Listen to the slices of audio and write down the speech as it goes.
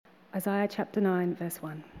Isaiah chapter 9, verse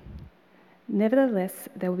 1. Nevertheless,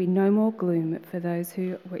 there will be no more gloom for those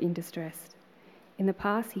who were in distress. In the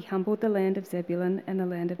past, he humbled the land of Zebulun and the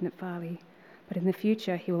land of Naphtali, but in the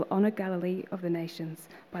future, he will honour Galilee of the nations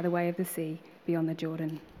by the way of the sea beyond the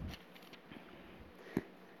Jordan.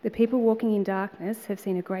 The people walking in darkness have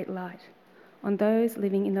seen a great light. On those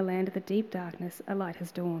living in the land of the deep darkness, a light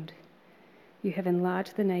has dawned. You have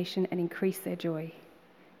enlarged the nation and increased their joy.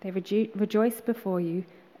 They rejoice before you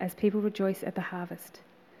as people rejoice at the harvest,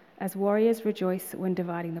 as warriors rejoice when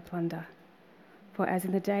dividing the plunder. For as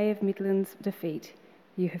in the day of Midian's defeat,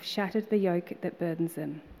 you have shattered the yoke that burdens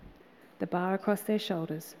them, the bar across their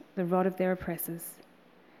shoulders, the rod of their oppressors.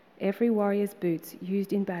 Every warrior's boots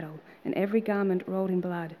used in battle and every garment rolled in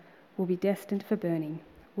blood will be destined for burning,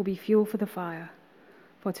 will be fuel for the fire.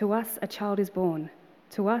 For to us a child is born,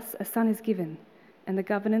 to us a son is given, and the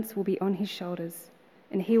governance will be on his shoulders,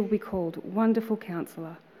 and he will be called Wonderful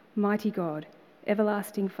Counselor, Mighty God,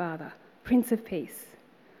 Everlasting Father, Prince of Peace.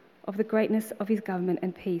 Of the greatness of his government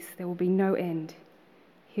and peace there will be no end.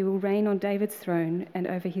 He will reign on David's throne and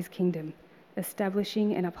over his kingdom,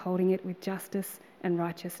 establishing and upholding it with justice and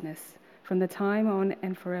righteousness from the time on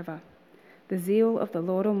and forever. The zeal of the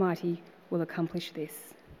Lord Almighty will accomplish this.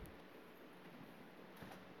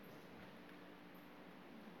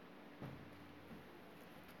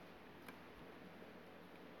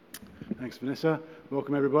 Thanks, Vanessa.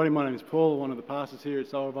 Welcome, everybody. My name is Paul, one of the pastors here at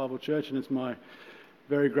Soul Revival Church, and it's my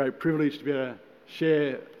very great privilege to be able to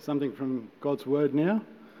share something from God's Word now.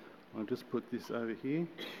 I'll just put this over here.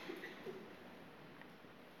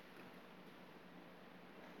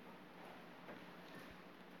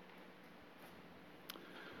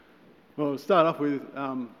 Well, I'll start off with, I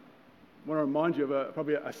want to remind you of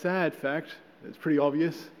probably a sad fact. It's pretty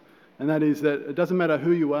obvious, and that is that it doesn't matter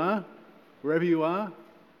who you are, wherever you are,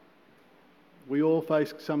 we all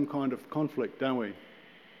face some kind of conflict, don't we?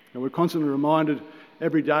 And we're constantly reminded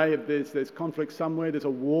every day of there's conflict somewhere, there's a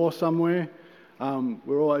war somewhere.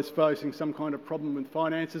 We're always facing some kind of problem with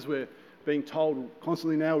finances. We're being told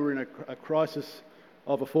constantly now we're in a crisis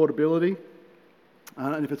of affordability.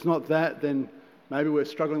 And if it's not that, then maybe we're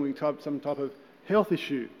struggling with some type of health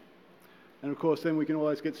issue. And of course, then we can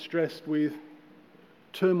always get stressed with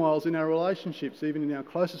turmoils in our relationships. Even in our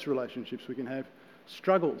closest relationships, we can have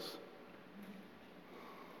struggles.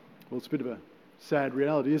 Well, it's a bit of a sad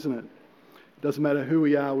reality, isn't it? It doesn't matter who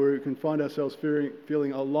we are, we can find ourselves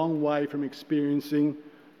feeling a long way from experiencing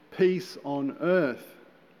peace on earth.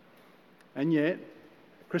 And yet,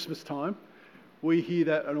 at Christmas time, we hear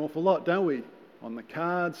that an awful lot, don't we? On the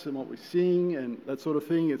cards and what we sing and that sort of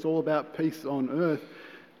thing. It's all about peace on earth.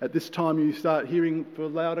 At this time, you start hearing for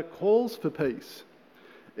louder calls for peace,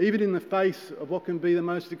 even in the face of what can be the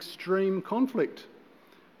most extreme conflict.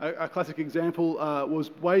 A classic example was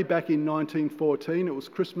way back in 1914. It was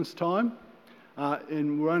Christmas time,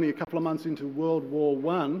 and we're only a couple of months into World War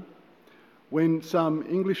I, when some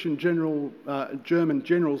English and German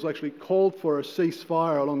generals actually called for a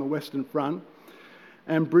ceasefire along the Western Front,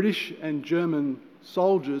 and British and German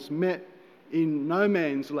soldiers met in no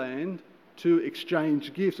man's land to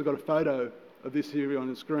exchange gifts. I've got a photo of this here on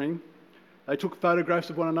the screen. They took photographs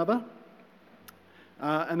of one another,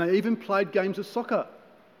 and they even played games of soccer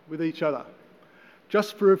with each other,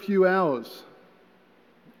 just for a few hours.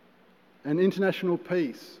 And international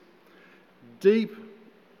peace, deep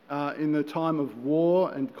in the time of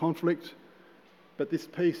war and conflict, but this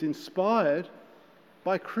peace inspired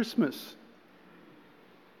by Christmas.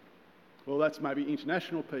 Well, that's maybe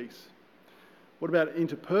international peace. What about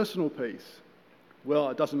interpersonal peace? Well,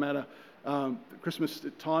 it doesn't matter. Christmas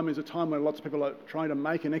time is a time when lots of people are trying to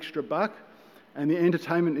make an extra buck. And the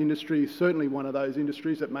entertainment industry is certainly one of those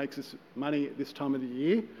industries that makes us money at this time of the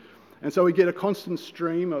year. And so we get a constant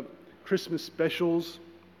stream of Christmas specials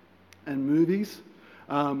and movies.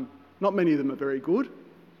 Not many of them are very good.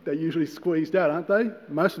 They're usually squeezed out, aren't they?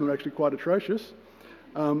 Most of them are actually quite atrocious.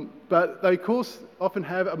 But they, of course, often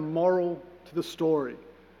have a moral to the story.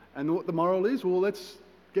 And what the moral is, well, let's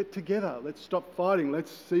get together. Let's stop fighting.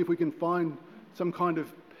 Let's see if we can find some kind of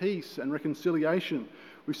peace and reconciliation.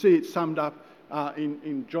 We see it summed up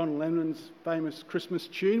in John Lennon's famous Christmas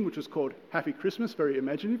tune, which was called Happy Christmas, very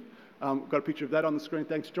imaginative. Got a picture of that on the screen,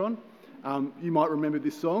 thanks John. You might remember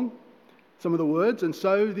this song, some of the words. And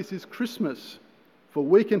so this is Christmas, for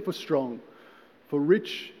weak and for strong, for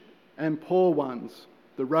rich and poor ones,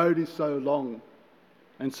 the road is so long.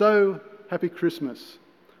 And so happy Christmas,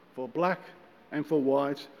 for black and for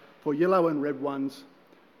white, for yellow and red ones,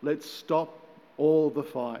 let's stop all the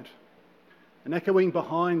fight. And echoing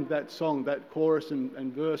behind that song, that chorus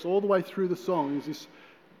and verse, all the way through the song is this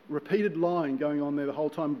repeated line going on there the whole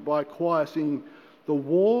time by a choir singing, "The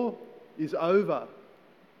war is over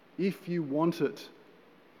if you want it."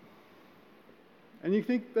 And you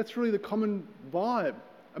think that's really the common vibe.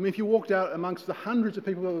 I mean, if you walked out amongst the hundreds of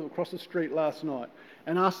people that were across the street last night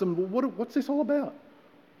and asked them, well, what's this all about?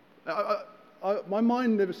 My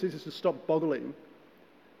mind never ceases to stop boggling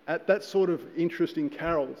at that sort of interest in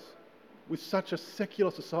carols with such a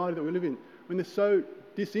secular society that we live in, when they're so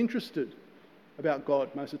disinterested about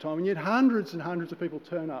God most of the time, and yet hundreds and hundreds of people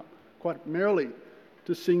turn up quite merrily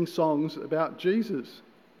to sing songs about Jesus.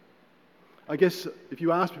 I guess if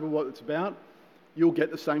you ask people what it's about, you'll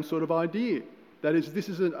get the same sort of idea. That is, this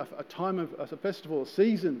is a time of a festival, a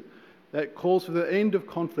season that calls for the end of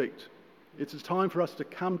conflict. It's a time for us to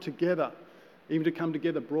come together, even to come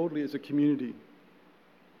together broadly as a community.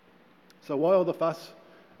 So why all the fuss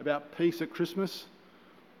about peace at Christmas?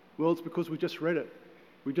 Well, it's because we just read it.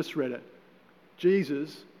 We just read it.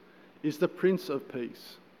 Jesus is the Prince of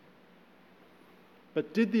Peace.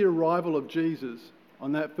 But did the arrival of Jesus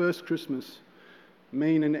on that first Christmas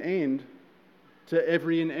mean an end to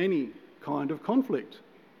every and any kind of conflict?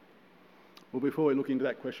 Well, before we look into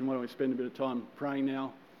that question, why don't we spend a bit of time praying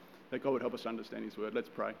now that God would help us understand His word. Let's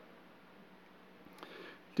pray.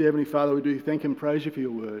 Dear Heavenly Father, we do thank and praise You for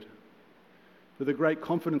Your word, for the great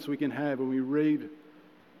confidence we can have when we read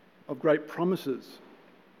of great promises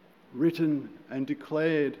written and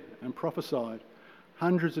declared and prophesied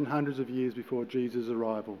hundreds and hundreds of years before Jesus'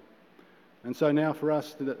 arrival. And so now for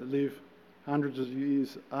us to live hundreds of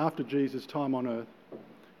years after Jesus' time on earth,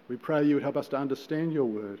 we pray You would help us to understand Your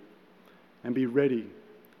word and be ready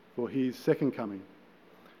for His second coming.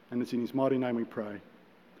 And it's in His mighty name we pray.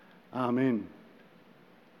 Amen.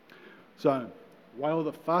 So, why all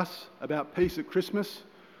the fuss about peace at Christmas?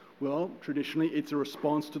 Well, traditionally it's a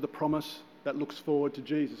response to the promise that looks forward to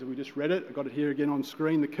Jesus. And we just read it. I've got it here again on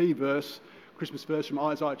screen, the key verse, Christmas verse from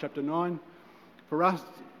Isaiah chapter 9.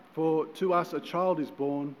 To us a child is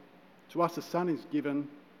born, to us a son is given,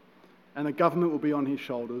 and the government will be on His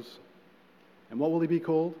shoulders. And what will He be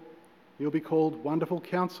called? He'll be called Wonderful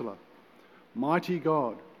Counselor, Mighty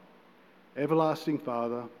God, Everlasting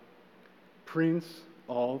Father, Prince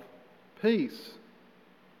of Peace.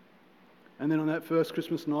 And then on that first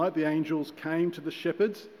Christmas night, the angels came to the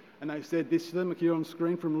shepherds and they said this to them, here on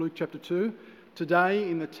screen from Luke chapter 2. Today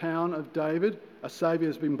in the town of David, a Saviour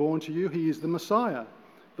has been born to you. He is the Messiah,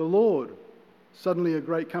 the Lord. Suddenly a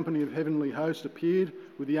great company of heavenly hosts appeared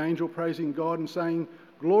with the angel praising God and saying,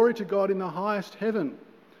 "Glory to God in the highest heaven,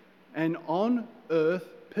 and on earth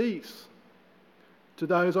peace to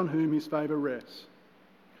those on whom His favour rests."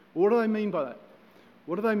 What do they mean by that?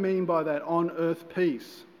 What do they mean by that, on earth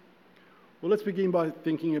peace? Well, let's begin by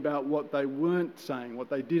thinking about what they weren't saying, what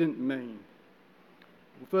they didn't mean.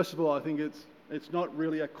 Well, first of all, I think it's not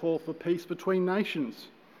really a call for peace between nations.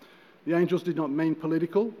 The angels did not mean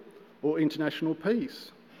political or international peace,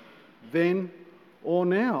 then or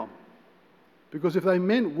now. Because if they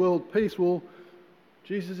meant world peace, well,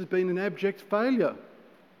 Jesus has been an abject failure.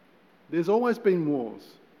 There's always been wars,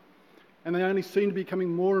 and they only seem to be becoming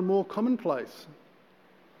more and more commonplace.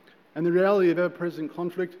 And the reality of ever-present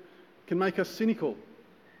conflict can make us cynical.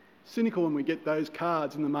 Cynical when we get those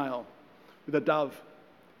cards in the mail with a dove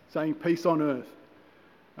saying peace on earth.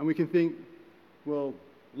 And we can think, well,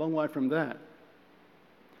 long way from that.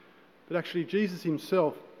 But actually Jesus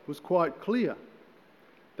Himself was quite clear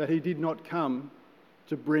that He did not come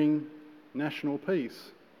to bring national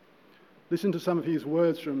peace. Listen to some of His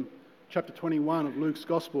words from chapter 21 of Luke's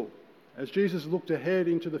Gospel. As Jesus looked ahead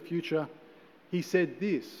into the future, He said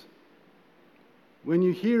this: "When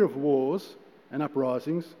you hear of wars and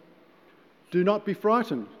uprisings, do not be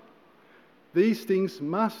frightened. These things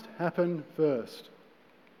must happen first,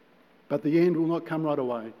 but the end will not come right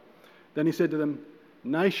away." Then He said to them,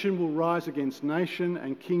 "Nation will rise against nation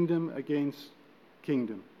and kingdom against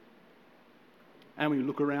kingdom." And we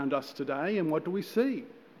look around us today, and what do we see?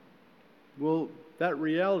 Well, that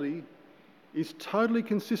reality is totally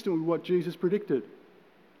consistent with what Jesus predicted.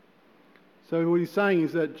 So what He's saying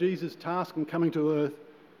is that Jesus' task in coming to earth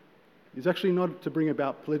is actually not to bring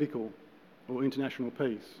about political or international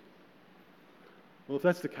peace. Well, if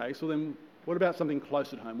that's the case, well then what about something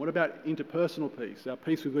close at home? What about interpersonal peace, our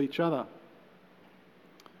peace with each other?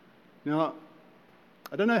 Now,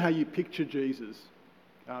 I don't know how you picture Jesus.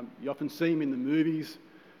 You often see Him in the movies,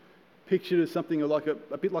 pictured as something like a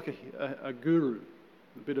bit like a guru,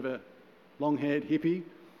 a bit of a long-haired hippie,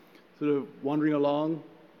 sort of wandering along,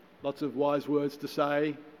 lots of wise words to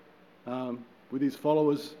say, with his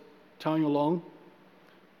followers towing along.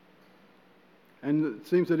 And it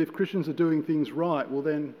seems that if Christians are doing things right, well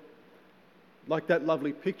then like that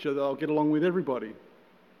lovely picture, they'll get along with everybody.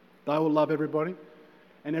 They will love everybody,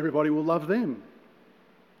 and everybody will love them.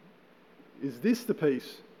 Is this the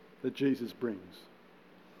peace that Jesus brings?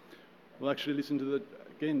 We'll actually listen to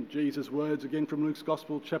Jesus' words again from Luke's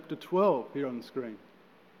Gospel, chapter 12, here on the screen.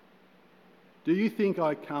 Do you think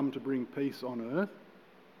I come to bring peace on earth?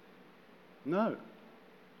 No,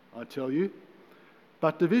 I tell you,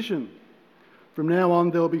 but division. From now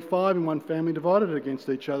on, there will be 5 in one family divided against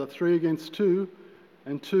each other, 3 against 2,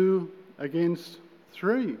 and 2 against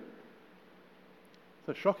 3. It's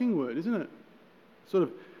a shocking word, isn't it? It sort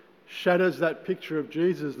of shatters that picture of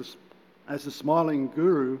Jesus as the smiling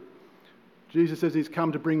guru. Jesus says he's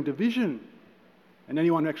come to bring division, and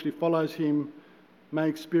anyone who actually follows him may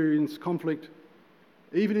experience conflict,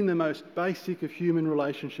 even in the most basic of human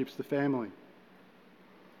relationships, the family.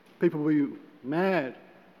 People will be mad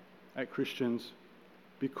at Christians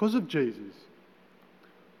because of Jesus.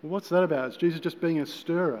 Well, what's that about? Is Jesus just being a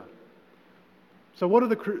stirrer? So what are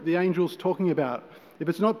the angels talking about? If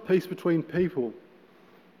it's not peace between people,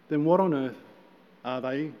 then what on earth are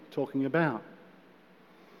they talking about?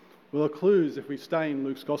 Well, the clues, if we stay in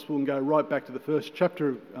Luke's Gospel and go right back to the first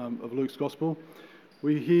chapter of Luke's Gospel,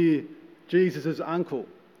 we hear Jesus' uncle,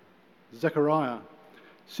 Zechariah,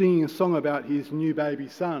 singing a song about his new baby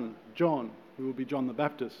son, John, who will be John the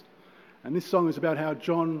Baptist. And this song is about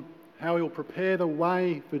how he'll prepare the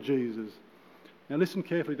way for Jesus. Now listen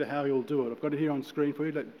carefully to how he'll do it. I've got it here on screen for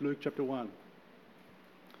you, Luke chapter 1.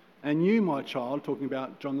 And you, my child, talking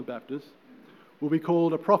about John the Baptist, will be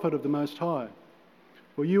called a prophet of the Most High.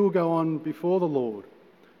 For you will go on before the Lord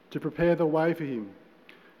to prepare the way for him,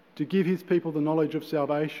 to give his people the knowledge of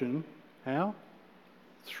salvation. How?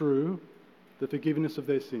 Through the forgiveness of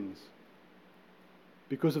their sins,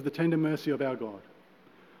 because of the tender mercy of our God,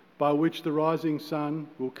 by which the rising sun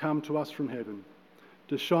will come to us from heaven,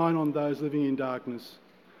 to shine on those living in darkness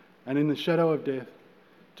and in the shadow of death,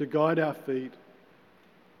 to guide our feet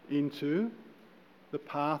into the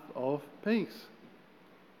path of peace.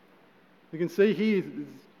 You can see here,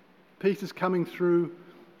 peace is coming through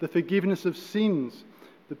the forgiveness of sins.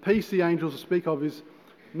 The peace the angels speak of is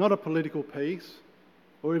not a political peace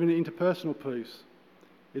or even an interpersonal peace.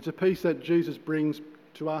 It's a peace that Jesus brings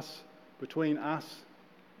to us, between us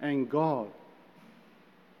and God.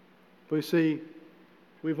 But you see,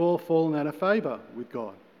 we've all fallen out of favour with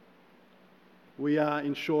God. We are,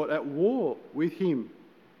 in short, at war with him.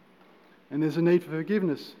 And there's a need for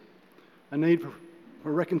forgiveness, a need for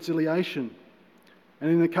reconciliation. And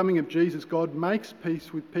in the coming of Jesus, God makes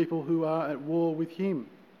peace with people who are at war with him.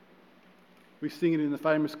 We sing it in the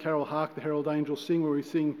famous carol, Hark the Herald Angels Sing, where we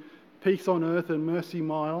sing, peace on earth and mercy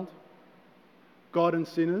mild, God and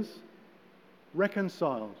sinners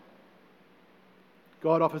reconciled.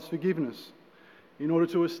 God offers forgiveness in order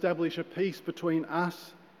to establish a peace between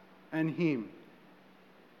us and him.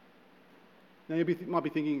 Now you might be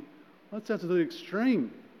thinking, well, that sounds a little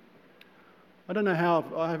extreme. I don't know how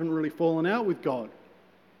I haven't really fallen out with God.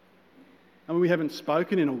 I mean, we haven't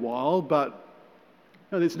spoken in a while, but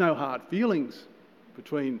there's no hard feelings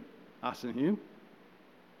between us and him.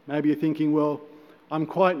 Maybe you're thinking, well, I'm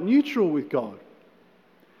quite neutral with God.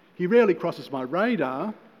 He rarely crosses my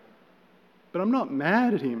radar, but I'm not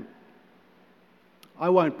mad at him. I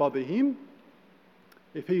won't bother him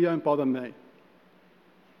if he don't bother me.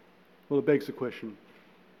 Well, it begs the question,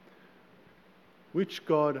 which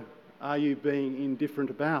God are you being indifferent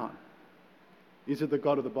about? Is it the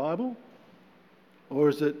God of the Bible? Or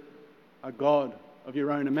is it a God of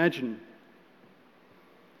your own imagining?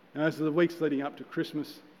 Now, as the weeks leading up to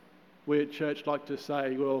Christmas, we at church like to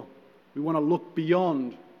say, well, we want to look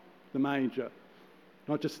beyond the manger,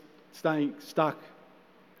 not just staying stuck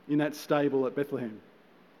in that stable at Bethlehem.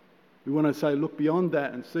 We want to say, look beyond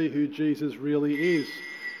that and see who Jesus really is.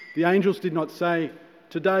 The angels did not say,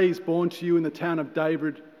 today is born to you in the town of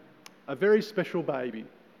David a very special baby.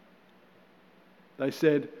 They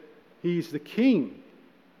said, he's the King,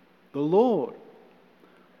 the Lord.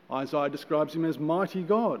 Isaiah describes him as mighty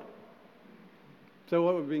God. So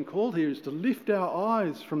what we've been called here is to lift our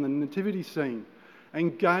eyes from the nativity scene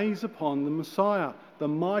and gaze upon the Messiah, the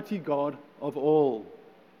mighty God of all.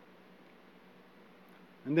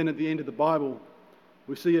 And then at the end of the Bible,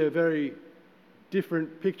 we see a very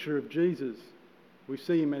different picture of Jesus. We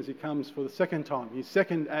see him as he comes for the second time, his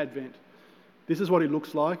second advent. This is what he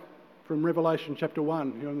looks like from Revelation chapter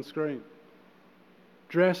 1 here on the screen.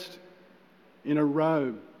 Dressed in a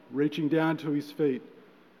robe reaching down to his feet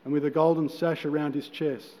and with a golden sash around his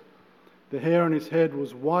chest. The hair on his head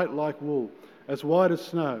was white like wool, as white as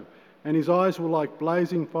snow, and his eyes were like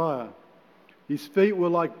blazing fire. His feet were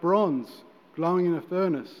like bronze glowing in a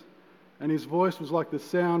furnace, and his voice was like the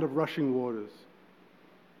sound of rushing waters.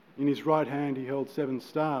 In his right hand he held 7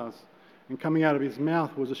 stars, and coming out of his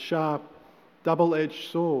mouth was a sharp, double-edged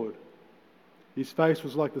sword. His face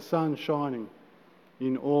was like the sun shining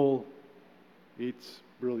in all its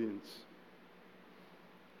brilliance.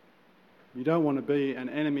 You don't want to be an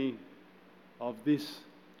enemy of this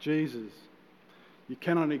Jesus. You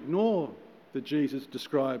cannot ignore the Jesus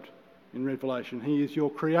described in Revelation. He is your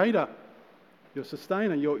creator, your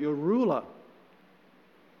sustainer, your ruler.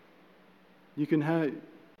 You can have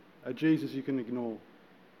a Jesus you can ignore,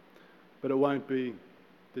 but it won't be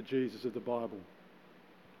the Jesus of the Bible.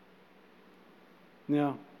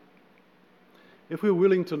 Now, if we're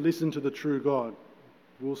willing to listen to the true God,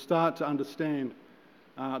 we'll start to understand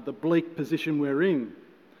the bleak position we're in.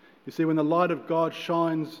 You see, when the light of God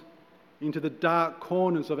shines into the dark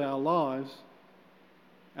corners of our lives,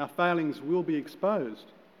 our failings will be exposed.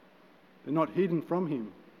 They're not hidden from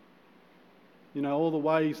Him. You know, all the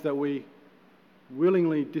ways that we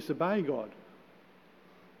willingly disobey God,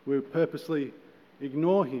 we purposely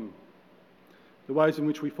ignore Him, the ways in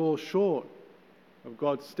which we fall short of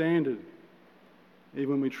God's standard.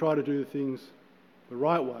 Even when we try to do the things the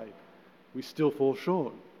right way, we still fall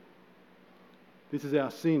short. This is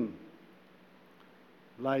our sin,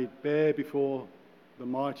 laid bare before the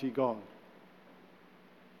mighty God.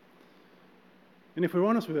 And if we're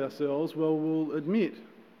honest with ourselves, well, we'll admit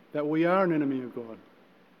that we are an enemy of God.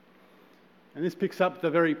 And this picks up the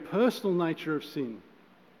very personal nature of sin.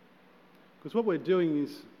 Because what we're doing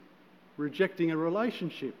is rejecting a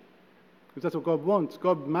relationship. Because that's what God wants.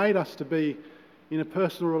 God made us to be in a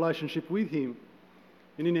personal relationship with Him.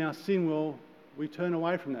 And in our sin, well, we turn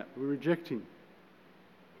away from that. We reject Him.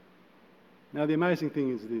 Now, the amazing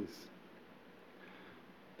thing is this,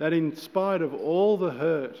 that in spite of all the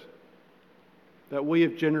hurt that we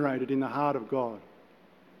have generated in the heart of God,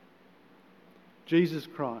 Jesus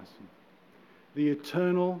Christ, the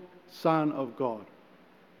eternal Son of God,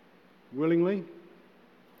 willingly,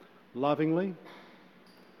 lovingly,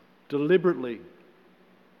 deliberately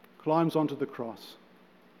climbs onto the cross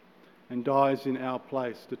and dies in our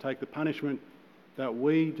place to take the punishment that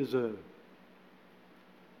we deserve.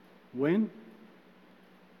 When?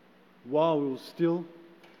 While we were still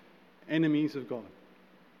enemies of God.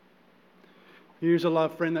 Here's a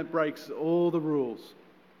love, friend, that breaks all the rules.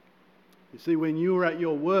 You see, when you were at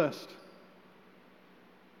your worst,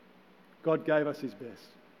 God gave us His best.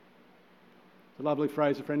 It's a lovely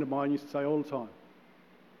phrase a friend of mine used to say all the time.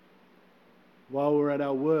 While we're at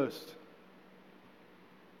our worst,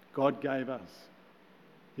 God gave us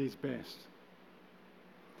His best.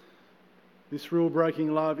 This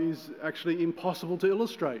rule-breaking love is actually impossible to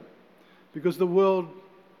illustrate because the world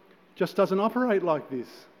just doesn't operate like this.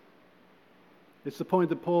 It's the point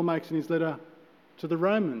that Paul makes in his letter to the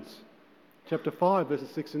Romans, chapter 5, verses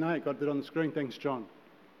 6 and 8. Got that on the screen, thanks John.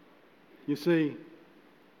 You see,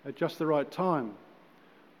 at just the right time,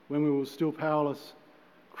 when we were still powerless,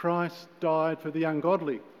 Christ died for the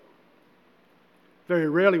ungodly. Very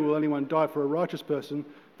rarely will anyone die for a righteous person,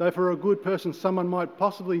 though for a good person someone might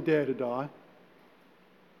possibly dare to die.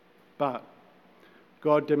 But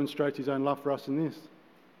God demonstrates His own love for us in this.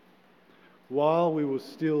 While we were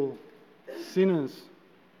still sinners,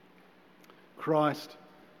 Christ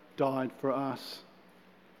died for us.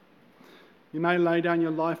 You may lay down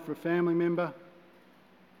your life for a family member,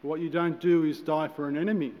 but what you don't do is die for an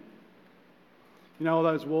enemy. You know all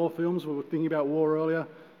those war films? We were thinking about war earlier.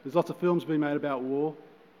 There's lots of films being made about war.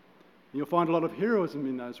 And you'll find a lot of heroism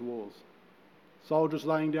in those wars. Soldiers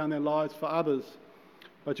laying down their lives for others.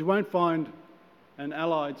 But you won't find an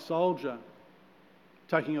Allied soldier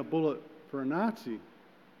taking a bullet for a Nazi.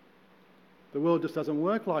 The world just doesn't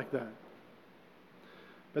work like that.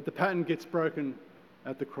 But the pattern gets broken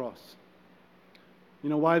at the cross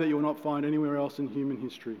in a way that you will not find anywhere else in human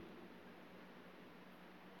history.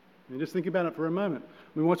 And just think about it for a moment.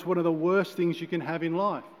 I mean, what's one of the worst things you can have in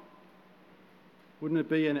life? Wouldn't it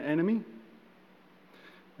be an enemy?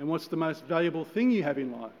 And what's the most valuable thing you have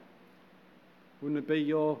in life? Wouldn't it be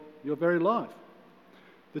your very life?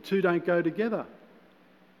 The two don't go together,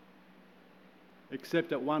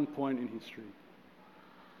 except at one point in history,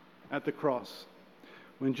 at the cross,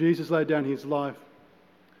 when Jesus laid down His life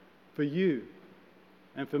for you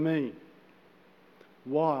and for me,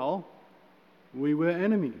 while we were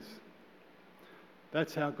enemies.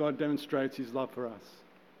 That's how God demonstrates His love for us.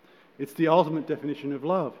 It's the ultimate definition of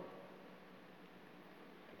love.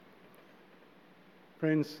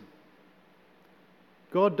 Friends,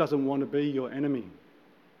 God doesn't want to be your enemy.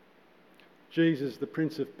 Jesus, the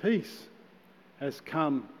Prince of Peace, has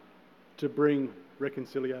come to bring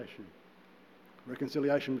reconciliation.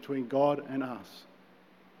 Reconciliation between God and us.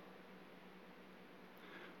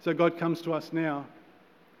 So God comes to us now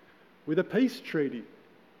with a peace treaty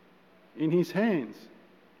in his hands.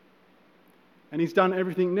 And he's done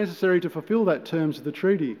everything necessary to fulfill that terms of the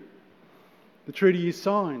treaty. The treaty is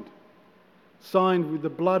signed with the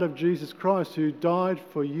blood of Jesus Christ, who died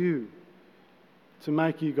for you to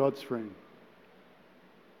make you God's friend.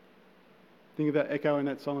 Think of that echo in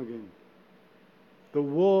that song again. The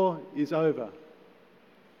war is over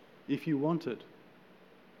if you want it.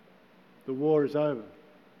 The war is over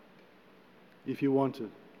if you want it.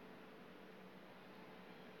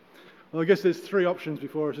 Well, I guess there's three options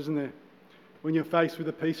before us, isn't there? When you're faced with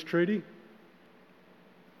a peace treaty,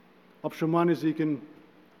 option one is you can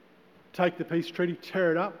take the peace treaty,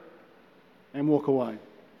 tear it up, and walk away.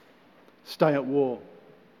 Stay at war.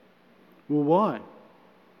 Well, why?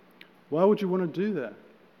 Why would you want to do that?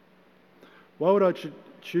 Why would I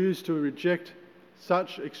choose to reject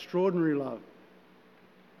such extraordinary love?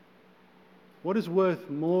 What is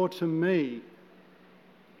worth more to me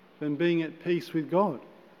than being at peace with God?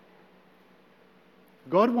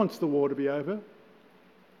 God wants the war to be over.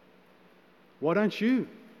 Why don't you?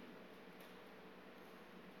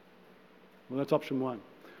 Well, that's option one.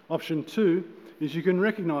 Option two is you can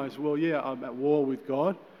recognise, well, yeah, I'm at war with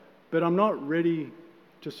God, but I'm not ready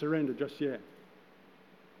to surrender just yet.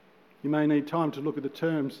 You may need time to look at the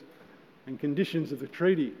terms and conditions of the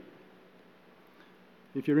treaty.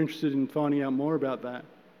 If you're interested in finding out more about that,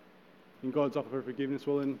 in God's offer of forgiveness,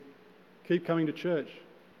 well then keep coming to church,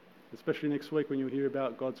 especially next week when you'll hear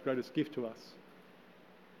about God's greatest gift to us.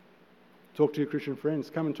 Talk to your Christian friends.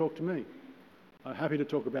 Come and talk to me. I'm happy to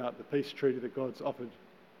talk about the peace treaty that God's offered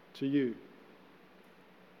to you.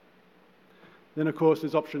 Then, of course,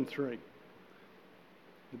 there's option three,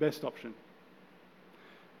 the best option.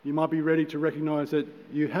 You might be ready to recognise that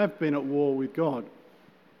you have been at war with God,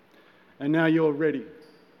 and now you're ready.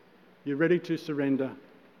 You're ready to surrender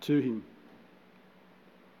to him.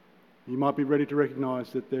 You might be ready to recognise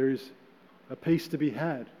that there is a peace to be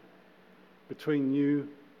had between you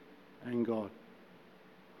and God.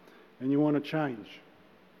 And you want to change.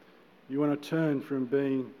 You want to turn from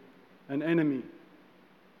being an enemy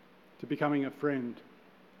to becoming a friend.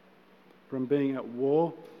 From being at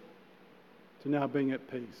war to now being at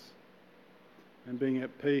peace. And being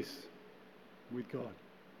at peace with God.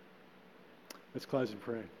 Let's close in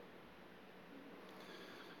prayer.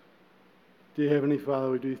 Dear Heavenly Father,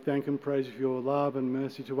 we do thank and praise you for your love and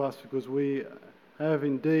mercy to us, because we have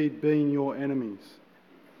indeed been your enemies.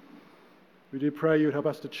 We do pray you would help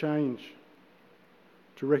us to change,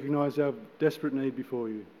 to recognise our desperate need before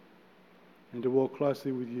you, and to walk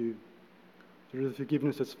closely with you through the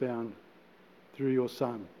forgiveness that's found through your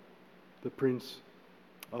Son, the Prince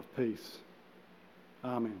of Peace.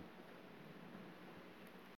 Amen.